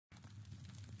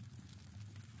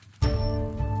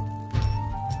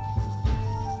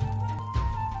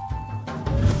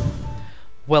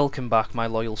Welcome back, my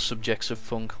loyal subjects of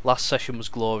funk. Last session was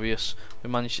glorious.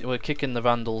 We're kicking the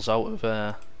Vandals out of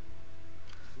here.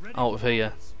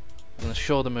 I'm gonna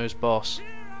show them who's boss.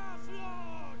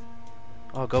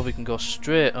 Oh god, we can go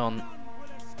straight on.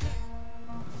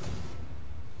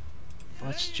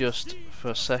 Let's just,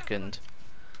 for a second,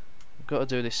 we've got to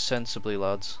do this sensibly,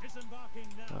 lads.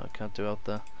 Oh, I can't do out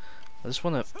there. I just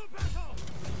wanna...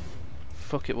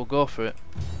 Fuck it, we'll go for it.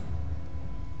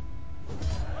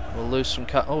 We'll lose some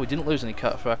cat. Oh, we didn't lose any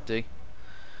cataphracti.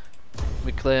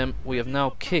 We claim we have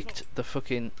now kicked the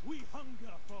fucking.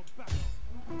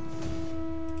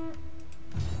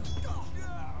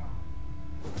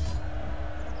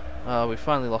 Ah, we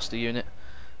finally lost a unit.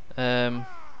 Go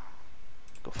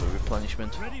for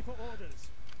replenishment.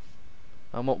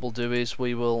 And what we'll do is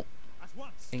we will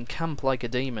encamp like a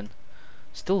demon.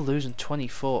 Still losing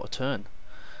 24 a turn.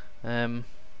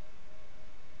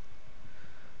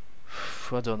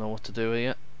 I don't know what to do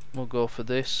here. We'll go for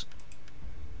this.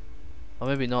 Or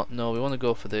maybe not. No, we want to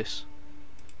go for this.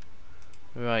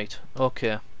 Right,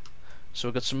 okay. So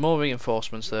we've got some more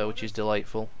reinforcements there, which is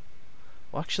delightful.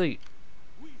 Well, actually,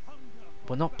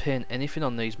 we're not paying anything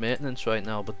on these maintenance right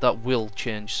now, but that will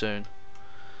change soon.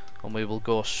 And we will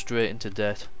go straight into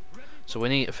debt. So we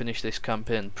need to finish this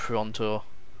campaign pronto.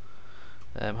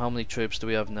 How many troops do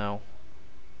we have now?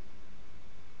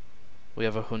 We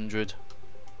have 100.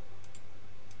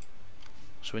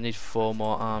 So we need 4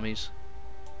 more armies.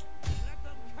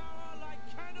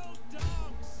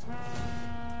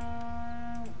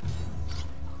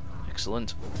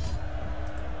 Excellent.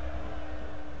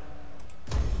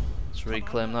 Let's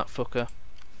reclaim that fucker.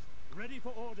 Ready for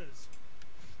orders.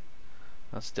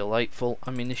 That's delightful.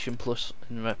 Ammunition plus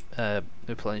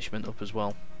replenishment up as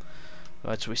well.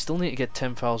 Right, so we still need to get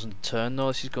 10,000 a turn. No,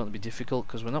 this is going to be difficult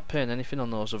because we're not paying anything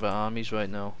on those other armies right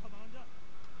now.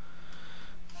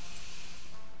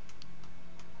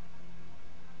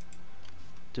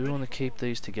 Do we want to keep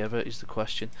these together is the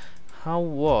question.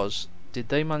 Did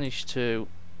they manage to...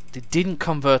 They didn't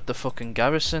convert the fucking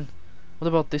garrison. What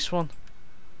about this one?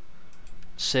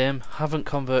 Same, haven't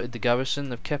converted the garrison,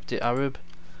 they've kept it Arab.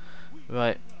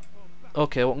 Right,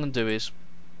 okay, what I'm going to do is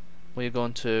we're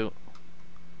going to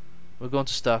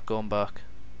start going back.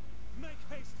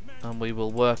 And we will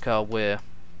work our way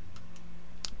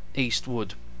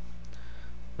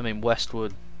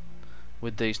westward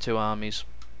with these two armies.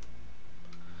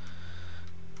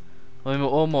 I mean, we're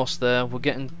almost there. We're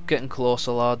getting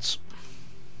closer, lads.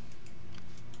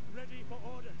 Ready for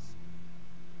orders.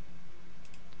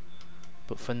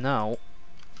 But for now,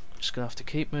 I'm just gonna have to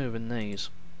keep moving these.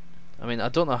 I mean, I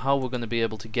don't know how we're gonna be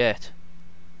able to get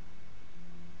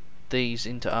these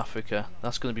into Africa.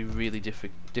 That's gonna be really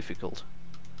difficult.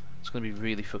 It's gonna be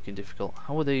really fucking difficult.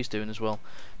 How are these doing as well?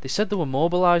 They said they were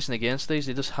mobilising against these.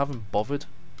 They just haven't bothered.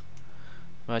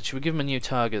 Right, should we give them a new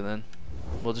target then?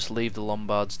 We'll just leave the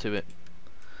Lombards to it.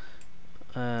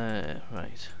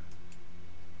 Right.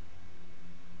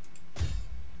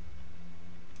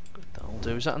 Good, that'll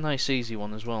do. Is that a nice easy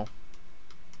one as well?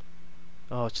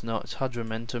 Oh, it's not. It's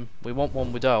Hadramentum. We want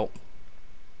one without.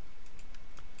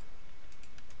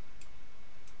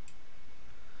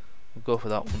 We'll go for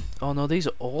that one. Oh no, these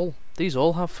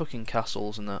all have fucking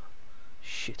castles and that.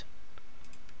 Shit.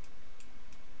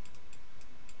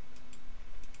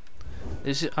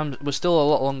 We're still a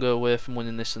lot longer away from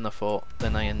winning this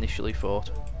than I initially thought.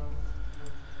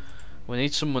 We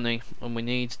need some money and we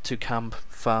need to camp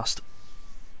fast.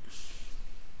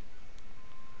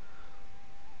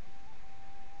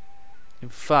 In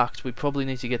fact, we probably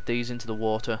need to get these into the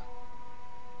water.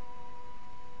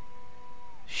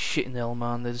 Shit in hell,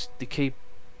 man! They keep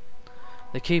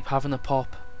having a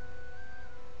pop.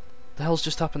 The hell's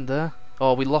just happened there?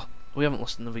 Oh, we haven't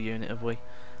lost another unit, have we?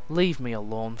 Leave me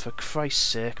alone, for Christ's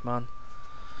sake, man.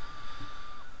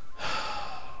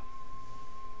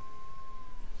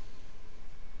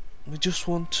 We just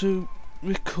want to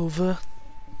recover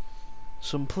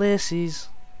some places.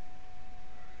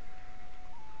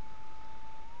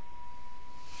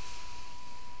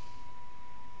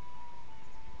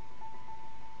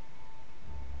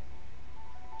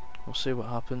 We'll see what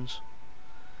happens.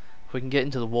 If we can get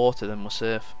into the water, then we're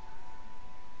safe.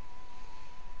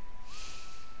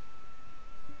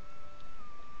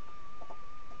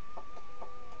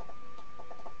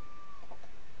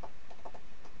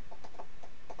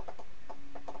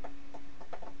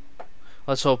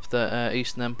 Let's hope that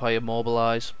Eastern Empire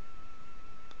mobilise.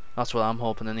 That's what I'm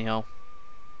hoping anyhow.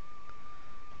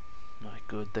 Right,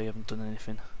 good, they haven't done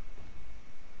anything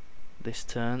this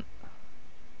turn.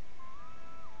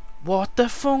 What the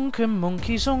funkin'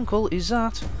 monkey's uncle is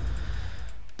that?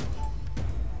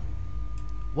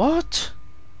 What?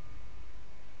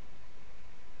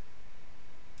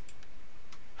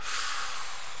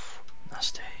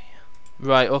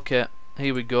 Right, okay,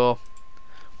 here we go.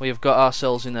 We have got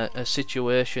ourselves in a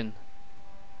situation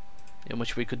in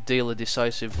which we could deal a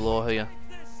decisive blow here.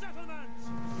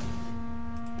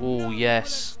 Oh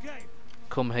yes,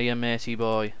 come here matey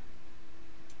boy.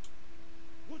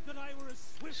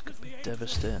 This could be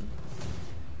devastating.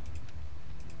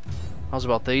 How's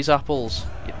about these apples,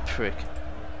 you prick?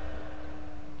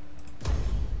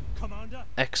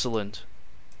 Excellent.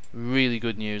 Really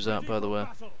good news that, by the way.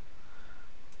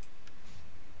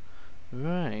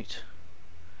 Right.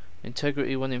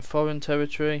 Integrity when in foreign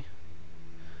territory.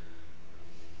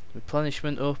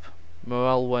 Replenishment up.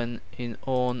 Morale when in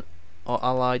own or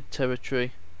allied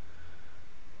territory.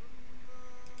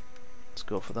 Let's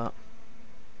go for that.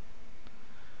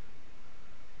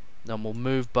 Then we'll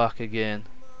move back again.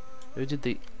 Who did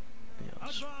the...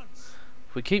 Yes.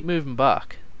 If we keep moving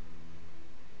back,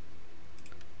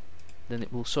 then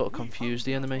it will sort of confuse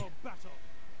the enemy.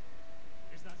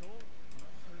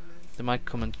 They might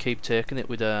come and keep taking it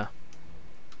with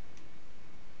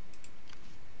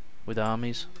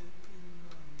armies.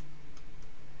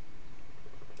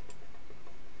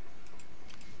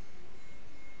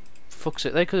 Fuck's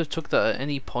it, they could have took that at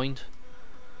any point.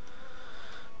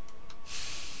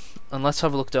 And let's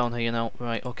have a look down here now.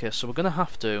 Right, okay, so we're gonna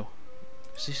have to,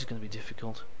 because this is gonna be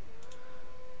difficult.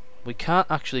 We can't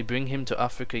actually bring him to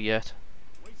Africa yet.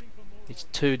 It's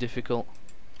too difficult.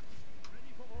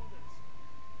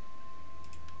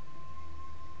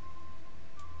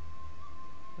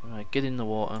 Right, get in the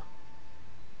water.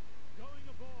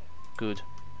 Good.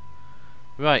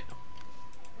 Right.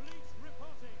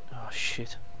 Oh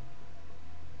shit.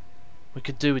 We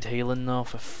could do with healing now,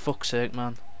 for fuck's sake,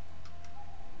 man.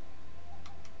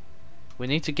 We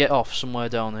need to get off somewhere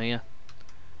down here.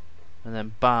 And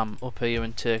then bam, up here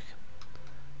and take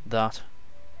that.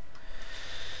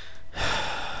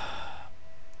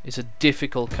 It's a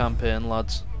difficult campaign,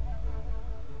 lads.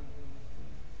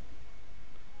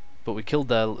 But we killed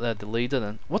the leader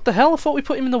then. What the hell? I thought we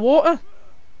put him in the water.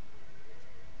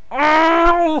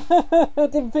 Oh! I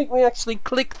didn't think we actually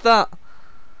clicked that.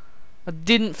 I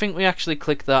didn't think we actually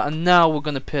clicked that. And now we're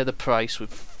going to pay the price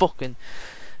with fucking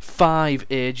 5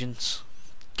 agents.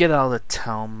 Get out of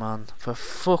town, man. For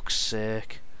fuck's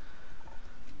sake.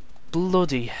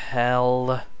 Bloody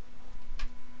hell.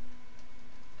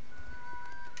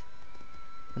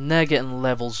 And they're getting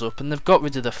levels up. And they've got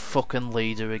rid of the fucking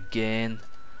leader again.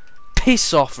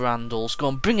 Piss off, Randalls. Go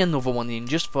and bring another one in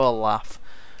just for a laugh.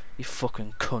 You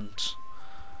fucking cunt.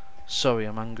 Sorry,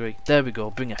 I'm angry. There we go.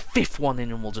 Bring a 5th one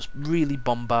in and we'll just really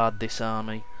bombard this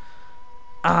army.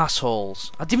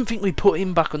 Arseholes. I didn't think we'd put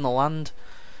him back on the land.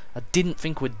 I didn't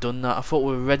think we'd done that. I thought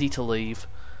we were ready to leave.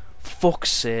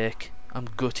 Fuck's sake. I'm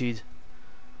gutted.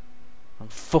 I'm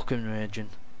fucking raging.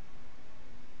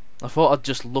 I thought I'd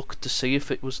just look to see if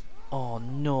it was... Oh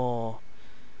no.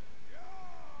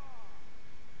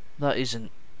 That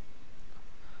isn't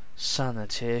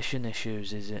sanitation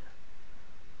issues, is it?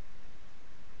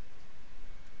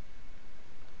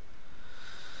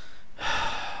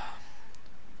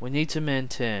 We need to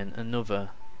maintain another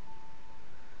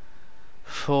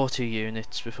 40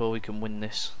 units before we can win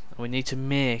this. We need to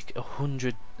make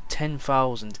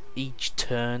 110,000 each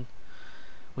turn,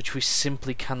 which we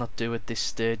simply cannot do at this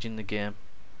stage in the game.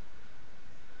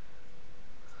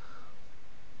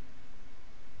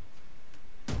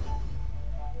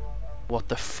 What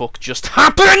the fuck just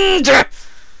happened?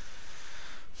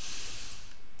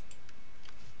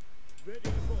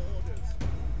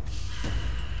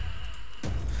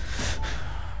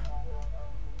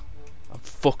 I'm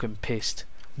fucking pissed.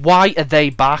 Why are they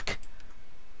back?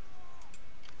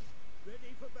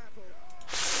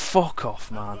 Fuck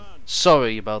off, man.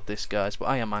 Sorry about this, guys, but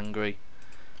I am angry.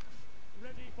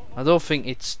 I don't think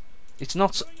it's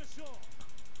not.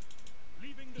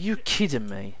 You kidding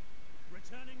me?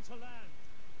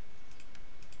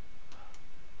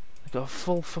 They've got a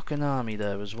full fucking army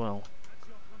there as well.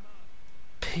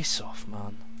 Piss off,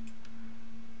 man.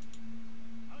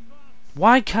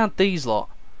 Why can't these lot?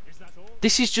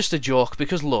 This is just a joke,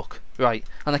 because look, right,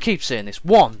 and I keep saying this.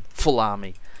 1, full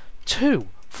army. 2,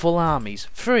 full armies.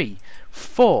 3,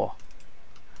 4,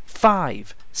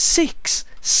 5, 6,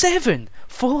 7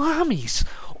 full armies.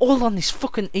 All on this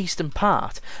fucking eastern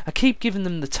part. I keep giving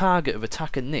them the target of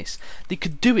attacking this. They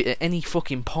could do it at any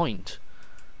fucking point.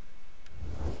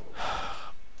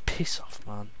 Piss off,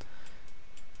 man.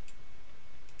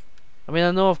 I mean,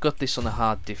 I know I've got this on a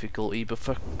hard difficulty, but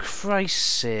for Christ's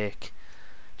sake,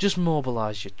 just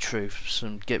mobilise your troops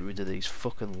and get rid of these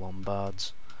fucking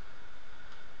Lombards.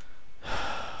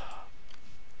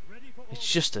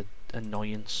 It's just an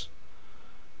annoyance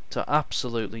to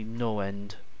absolutely no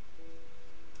end.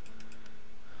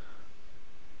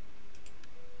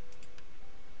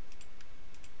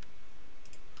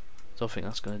 Don't think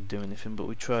that's going to do anything, but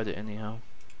we tried it anyhow.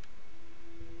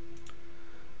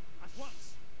 At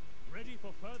once. Ready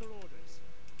for further orders.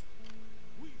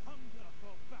 We hunger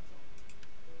for battle.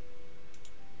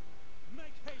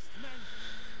 Make haste, men.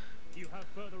 You have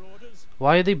further orders?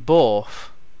 Why are they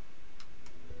both?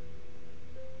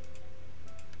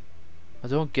 I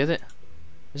don't get it.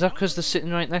 Is that because they're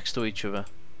sitting right next to each other?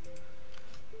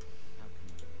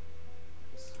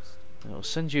 I'll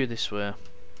send you this way.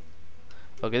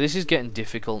 Okay, this is getting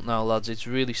difficult now, lads. It's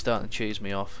really starting to cheese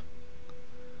me off.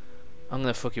 I'm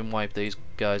gonna fucking wipe these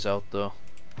guys out, though.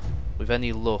 With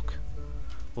any luck,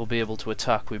 we'll be able to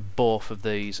attack with both of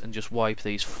these and just wipe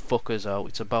these fuckers out.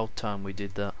 It's about time we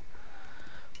did that.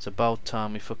 It's about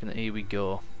time we fucking... Here we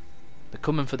go. They're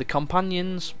coming for the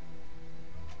companions.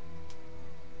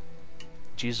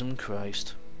 Jesus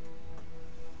Christ.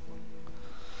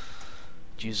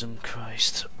 Jesus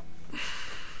Christ.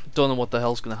 Don't know what the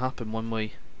hell's going to happen when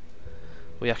we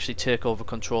actually take over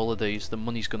control of these. The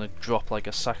money's going to drop like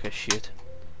a sack of shit.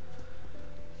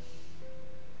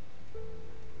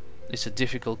 It's a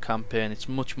difficult campaign. It's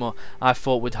much more... I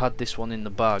thought we'd had this one in the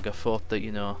bag. I thought that,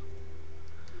 you know...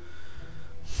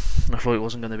 I thought it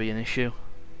wasn't going to be an issue.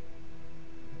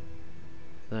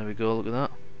 There we go, look at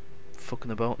that.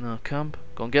 Fucking about in our camp.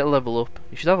 Go and get a level up.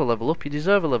 You should have a level up. You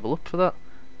deserve a level up for that.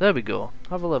 There we go.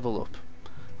 Have a level up.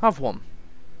 Have one.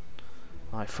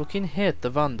 I fucking hate the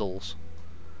Vandals.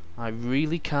 I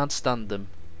really can't stand them.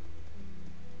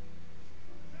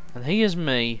 And here's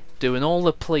me doing all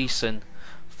the policing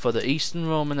for the Eastern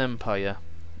Roman Empire.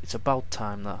 It's about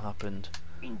time that happened.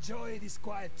 Enjoy this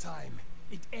quiet time.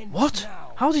 It ends What?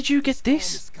 now. How did you get Storm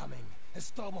this? is coming. A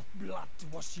storm of blood to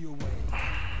wash you away.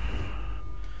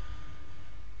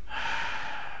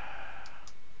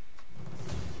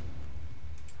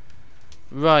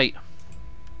 Right.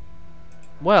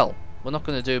 Well, we're not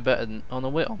going to do better than... Oh no,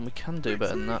 wait on. We can do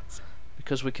better than that.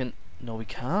 Because we can... No, we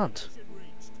can't.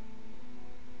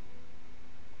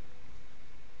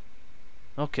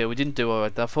 Okay, we didn't do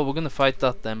alright. I thought we were going to fight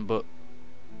that then, but...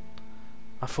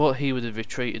 I thought he would have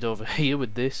retreated over here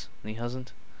with this, and he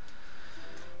hasn't.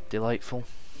 Delightful.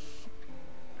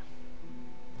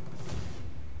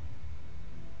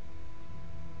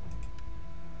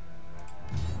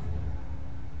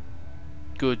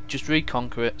 Good, just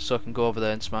reconquer it so I can go over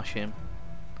there and smash him.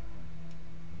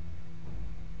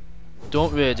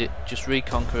 Don't raid it, just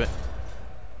reconquer it.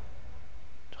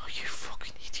 Oh, you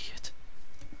fucking idiot.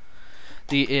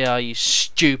 The AI is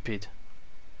stupid.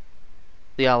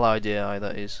 The allied AI,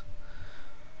 that is.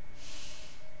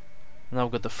 Now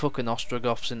we've got the fucking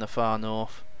Ostrogoths in the far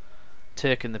north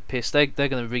taking the piss. They're going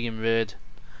to re-invade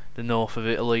the north of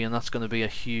Italy, and that's going to be a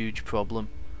huge problem.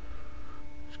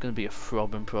 It's going to be a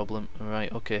throbbing problem.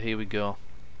 Right, okay, here we go.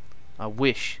 I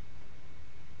wish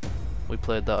we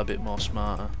played that a bit more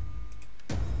smarter.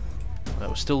 Right,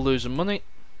 we're still losing money.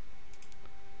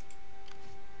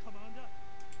 Commander.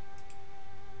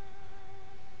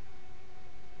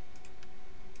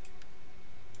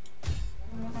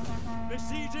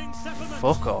 Besieging settlement.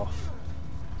 Fuck off.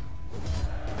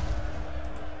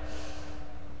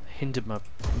 Hindered my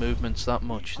movements that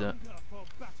much that... Hunger for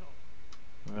battle.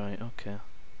 Right, okay. At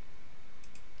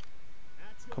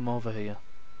your Come over here.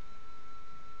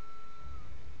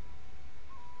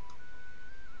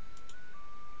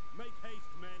 Make haste,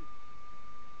 men.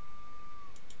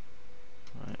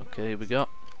 Right, okay, here we go.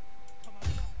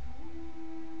 Commander.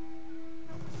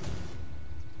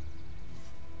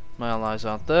 My allies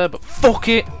aren't there, but fuck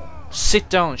it! Sit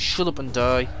down and shut up and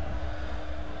die.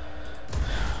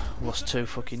 Lost 2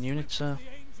 fucking units there. The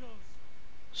angels.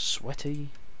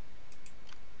 Sweaty.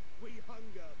 We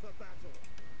hunger for battle.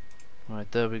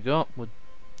 Right, there we go. We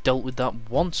dealt with that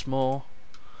once more.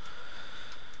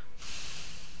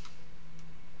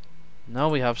 Now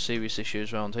we have serious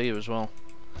issues around here as well.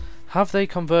 Have they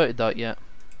converted that yet?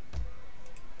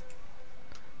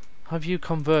 Have you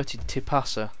converted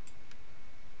Tipasa?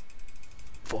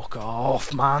 Fuck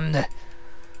off, man!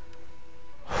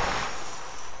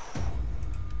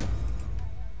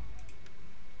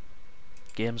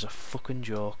 Game's a fucking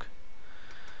joke.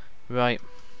 Right.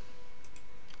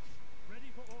 Ready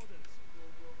for orders.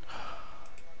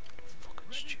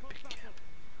 Fucking stupid game.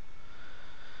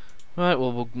 Right,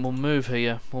 well, we'll move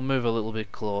here. We'll move a little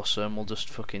bit closer and we'll just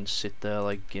fucking sit there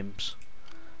like gimps.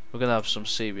 We're gonna have some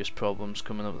serious problems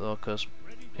coming up though, because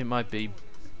it might be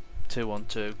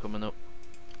 2-on-2 coming up.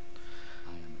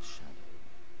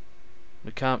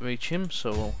 We can't reach him,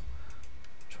 so we'll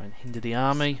try and hinder the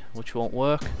army, which won't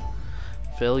work.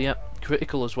 Failure.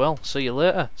 Critical as well. See you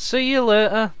later. See you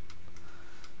later!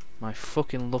 My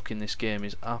fucking luck in this game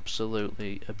is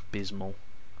absolutely abysmal.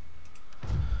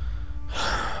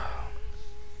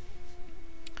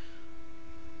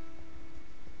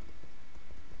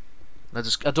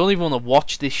 I don't even want to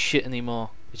watch this shit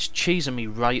anymore. It's cheesing me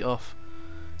right off.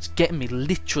 It's getting me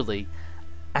literally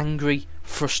angry,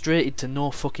 frustrated to no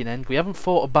fucking end. We haven't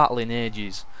fought a battle in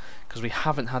ages because we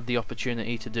haven't had the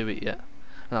opportunity to do it yet.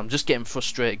 And I'm just getting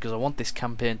frustrated because I want this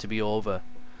campaign to be over.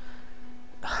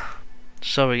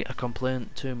 Sorry, I complain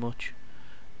too much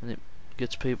and it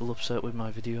gets people upset with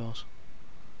my videos.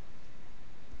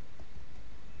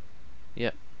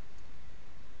 Yep.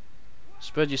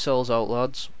 Spread yourselves out,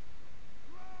 lads.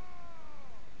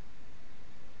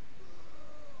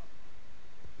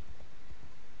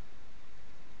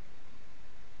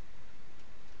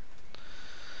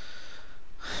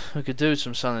 We could do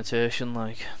some sanitation,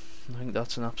 like, I think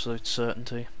that's an absolute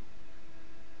certainty.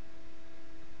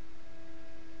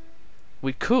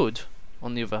 We could,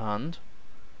 on the other hand,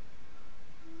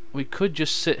 we could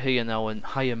just sit here now and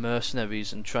hire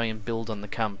mercenaries and try and build on the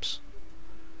camps.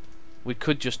 We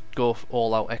could just go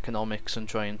all out economics and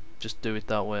try and just do it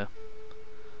that way.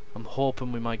 I'm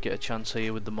hoping we might get a chance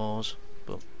here with the Moors,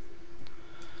 but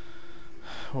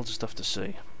we'll just have to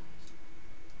see.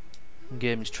 The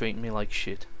game is treating me like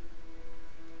shit.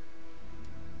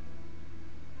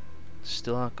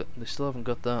 They still haven't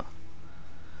got that.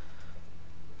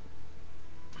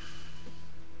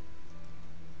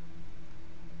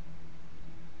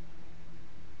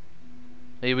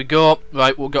 Here we go.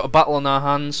 Right, we've got a battle on our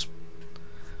hands.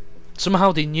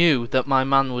 Somehow they knew that my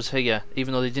man was here,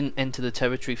 even though they didn't enter the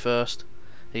territory first.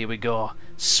 Here we go.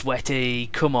 Sweaty,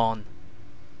 come on.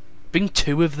 Bring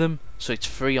 2 of them, so it's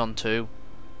 3 on 2.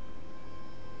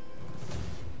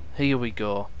 Here we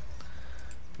go.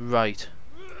 Right.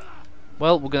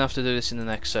 Well, we're going to have to do this in the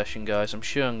next session, guys. I'm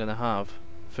sure I'm going to have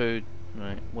food.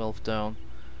 Right, wealth down.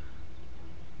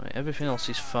 Right, everything else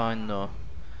is fine though.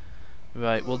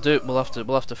 Right, we'll have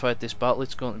to fight this battle.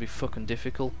 It's going to be fucking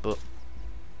difficult, but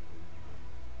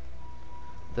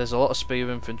there's a lot of spear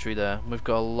infantry there. We've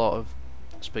got a lot of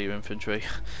spear infantry.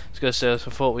 I was going to say, I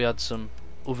thought we had some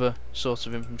other sorts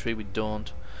of infantry. We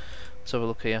don't. Let's have a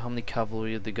look here. How many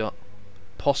cavalry have they got?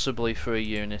 Possibly 3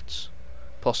 units,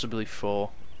 possibly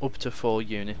 4, up to 4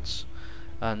 units,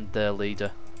 and their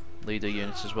leader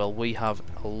units as well. We have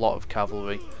a lot of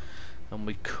cavalry, and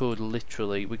we could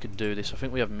do this. I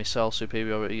think we have missile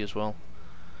superiority as well,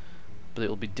 but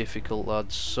it'll be difficult,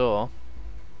 lads, so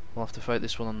we'll have to fight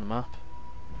this one on the map.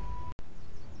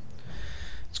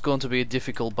 It's going to be a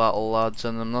difficult battle, lads,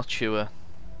 and I'm not sure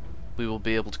we will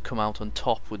be able to come out on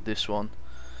top with this one,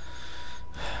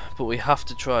 but we have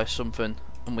to try something,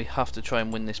 and we have to try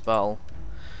and win this battle.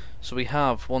 So we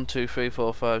have 1, 2, 3,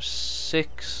 4, 5,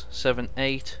 6, 7,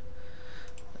 8,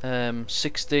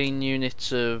 16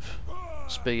 units of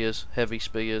spears, heavy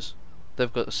spears.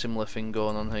 They've got a similar thing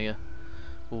going on here.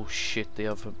 Oh shit, they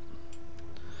have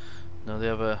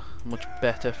a much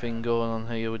better thing going on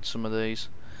here with some of these.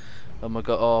 Oh my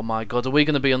god, are we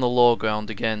going to be on the low ground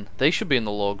again? They should be in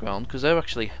the low ground because they're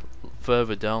actually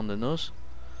further down than us.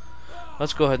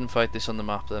 Let's go ahead and fight this on the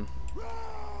map then.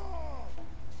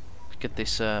 Get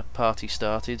this party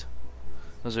started,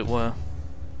 as it were.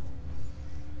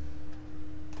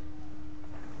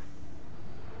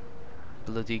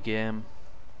 Bloody game.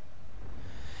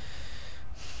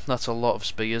 That's a lot of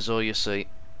spears, all you see,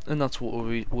 and that's what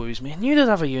worries me. I knew they'd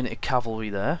have a unit of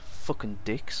cavalry there. Fucking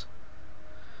dicks.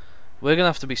 We're gonna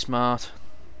have to be smart.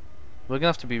 We're gonna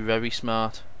have to be very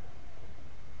smart.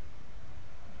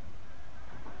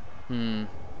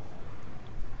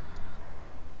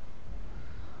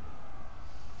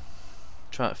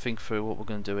 Trying to think through what we're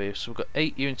going to do here. So we've got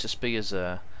 8 units of spears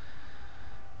there.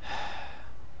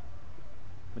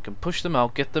 We can push them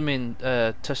out, get them in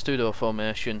testudo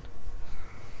formation.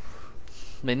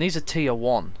 I mean, these are tier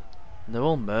 1. And they're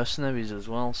all mercenaries as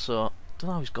well, so I don't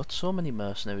know how he's got so many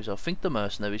mercenaries. I think the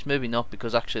mercenaries, maybe not,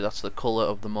 because actually that's the colour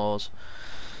of the Moors.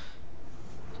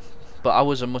 But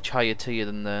ours are much higher tier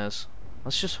than theirs.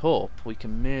 Let's just hope we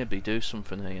can maybe do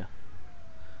something here.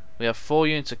 We have 4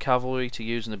 units of cavalry to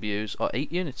use and abuse, or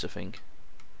 8 units I think.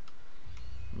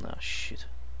 Nah, shit.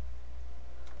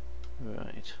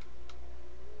 Right.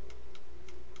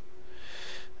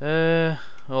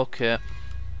 Okay.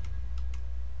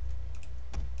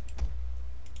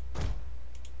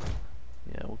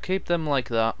 Yeah, we'll keep them like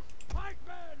that.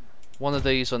 1 of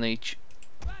these on each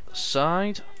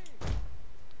side.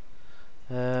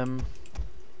 Perhaps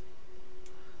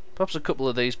a couple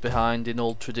of these behind in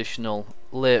old traditional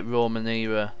late Roman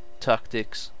era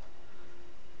tactics.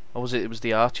 Or was it? It was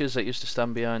the archers that used to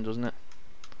stand behind, wasn't it?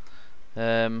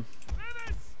 We'll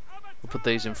put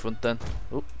these in front then.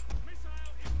 Oh.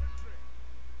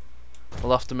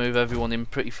 We'll have to move everyone in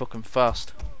pretty fucking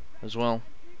fast as well.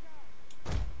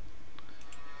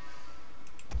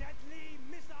 Deadly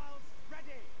missiles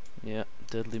ready. Yeah,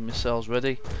 deadly missiles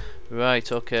ready.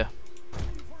 Right, okay.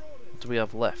 What do we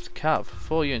have left? Cav.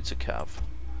 4 units of Cav.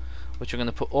 Which I'm going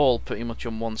to put all pretty much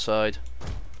on one side.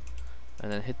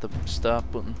 And then hit the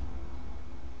start button.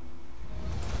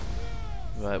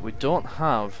 Right, we don't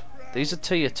have... These are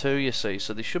tier 2, you see,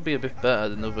 so they should be a bit better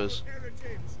than others.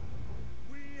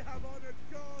 We have honored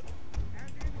God, and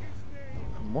in his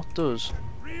name And what does...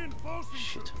 reinforcing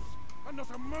Shit. troops, and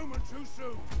not a moment too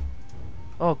soon.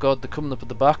 Oh god, they're coming up at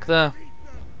the back there.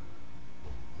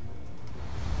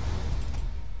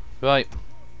 Right.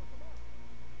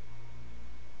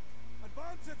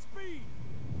 Advance at speed.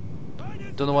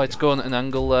 Don't know why it's going at an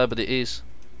angle there, but it is.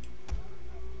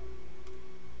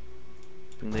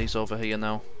 Bring these over here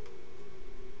now.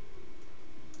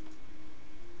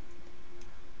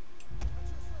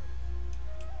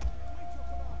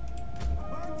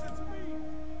 Advance at speed.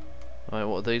 Right,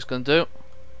 what are these going to do?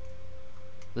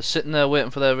 They're sitting there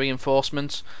waiting for their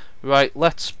reinforcements. Right,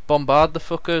 let's bombard the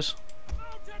fuckers.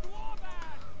 Mounted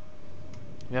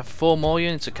warband. We have 4 more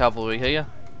units of cavalry here.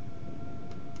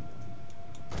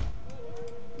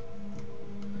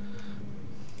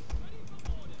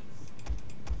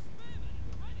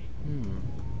 Hmm.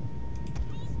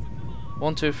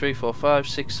 1, 2, 3, 4, 5,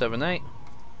 6, 7, 8.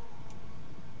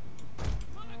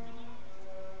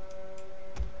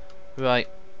 Right.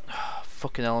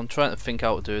 Fucking hell, I'm trying to think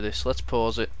how to do this. Let's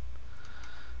pause it.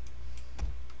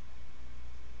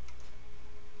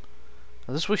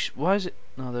 I just wish... Why is it...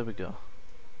 Oh, there we go.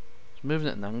 It's moving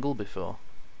at an angle before.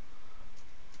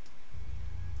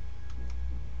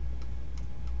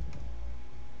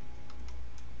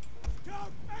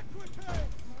 Scout equities.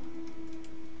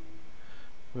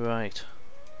 Right.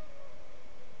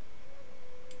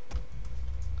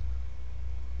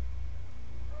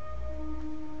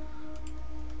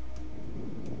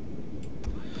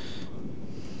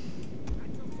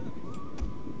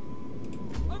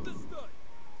 Understood.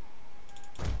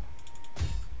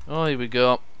 Oh, here we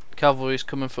go. Cavalry's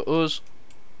coming for us.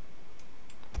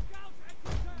 Scout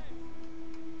equities.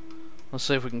 Let's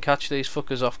see if we can catch these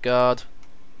fuckers off guard.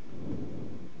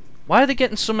 Why are they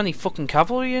getting so many fucking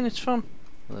cavalry units from?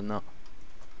 Well, they're not.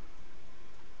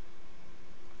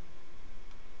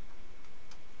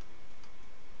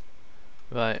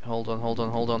 Right, hold on, hold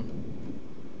on, hold on.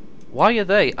 Why are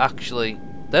they actually...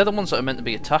 They're the ones that are meant to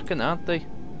be attacking, aren't they?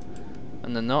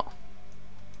 And they're not.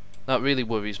 That really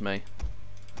worries me.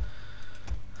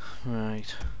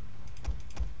 Right.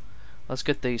 Let's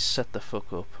get these set the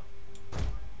fuck up.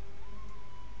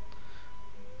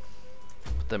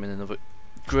 Put them in another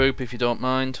group if you don't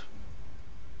mind.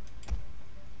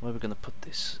 Where are we gonna put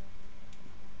this?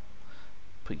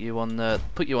 Put you on the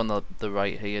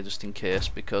right here just in case,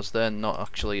 because they're not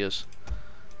actually as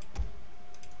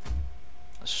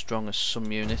strong as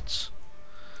some units.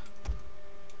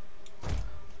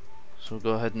 So we'll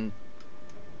go ahead and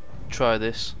try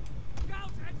this.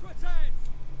 Scout equities.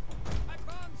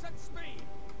 Advance at speed.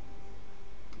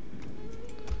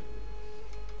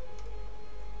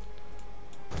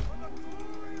 For the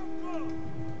glory of God.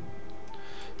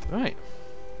 Right.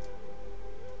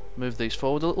 Move these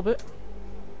forward a little bit.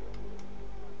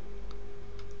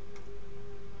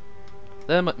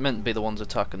 They're meant to be the ones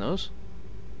attacking us.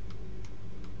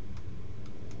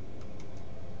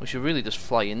 We should really just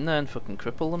fly in there and fucking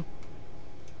cripple them.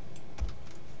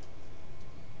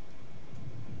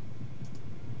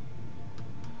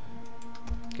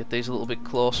 Get these a little bit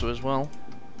closer as well,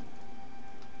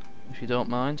 if you don't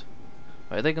mind.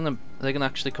 Right, are they gonna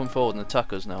actually come forward and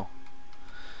attack us now?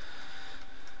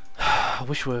 I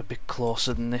wish we were a bit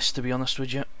closer than this, to be honest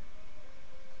with you.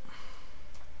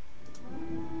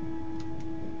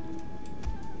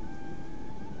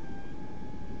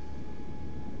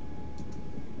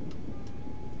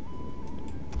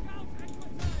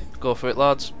 Go for it,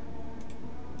 lads.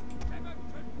 Heaven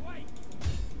could wait.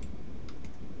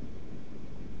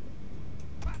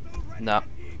 Battle ready Nah.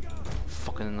 and eager.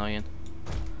 Fucking annoying.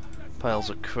 Piles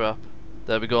of crap.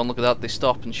 There we go, and look at that, they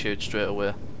stop and shoot straight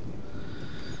away.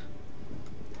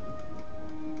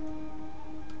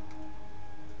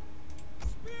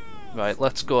 Right,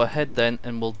 let's go ahead then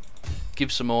and we'll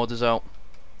give some orders out.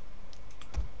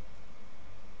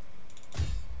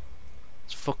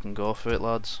 Let's fucking go for it,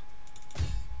 lads.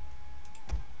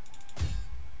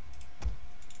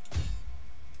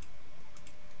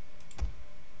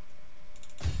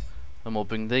 And we'll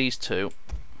bring these two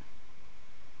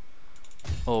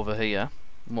over here.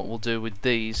 And what we'll do with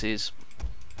these is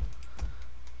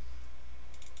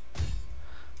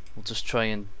we'll just try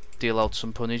and deal out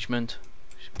some punishment.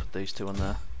 Put these two on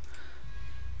there.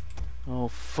 Oh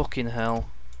fucking hell.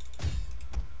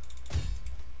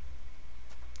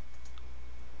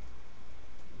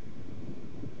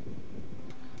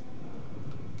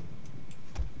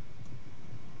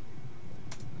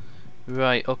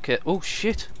 Right, okay. Oh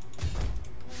shit!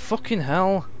 Fucking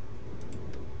hell!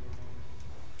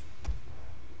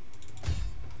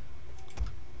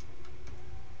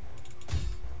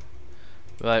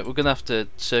 Right, we're gonna have to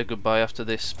say goodbye after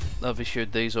this. I've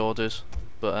issued these orders,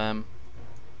 but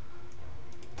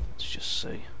let's just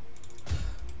see.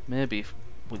 Maybe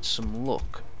with some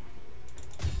luck.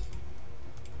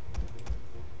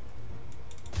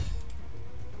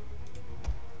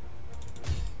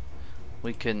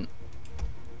 We can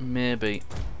maybe.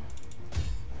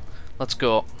 Let's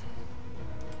go.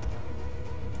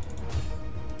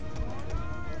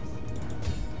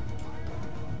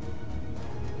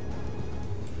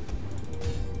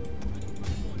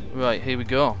 Right, here we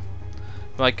go.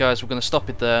 Right guys, we're going to stop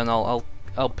it there, and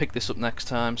I'll pick this up next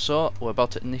time. So, we're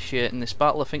about to initiate in this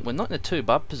battle. I think we're not in a too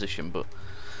bad position, but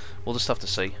we'll just have to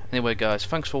see. Anyway guys,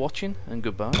 thanks for watching, and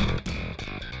goodbye.